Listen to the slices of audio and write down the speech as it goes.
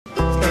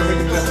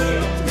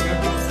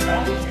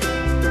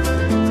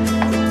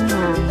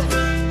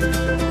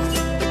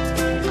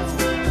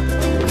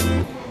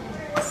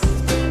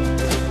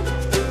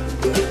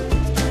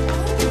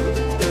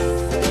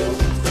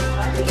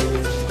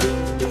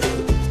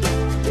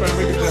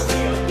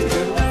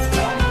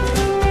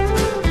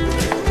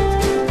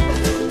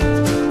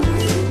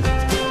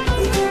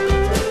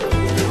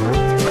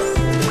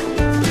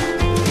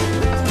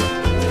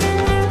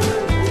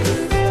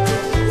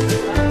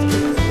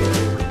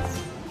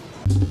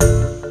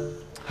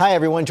Hi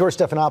everyone, George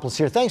Stephanopoulos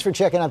here. Thanks for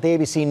checking out the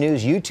ABC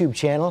News YouTube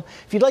channel.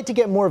 If you'd like to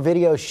get more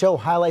videos, show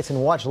highlights,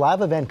 and watch live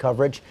event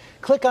coverage,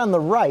 click on the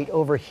right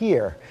over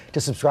here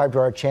to subscribe to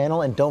our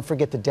channel, and don't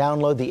forget to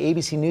download the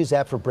ABC News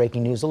app for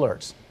breaking news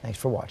alerts. Thanks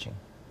for watching.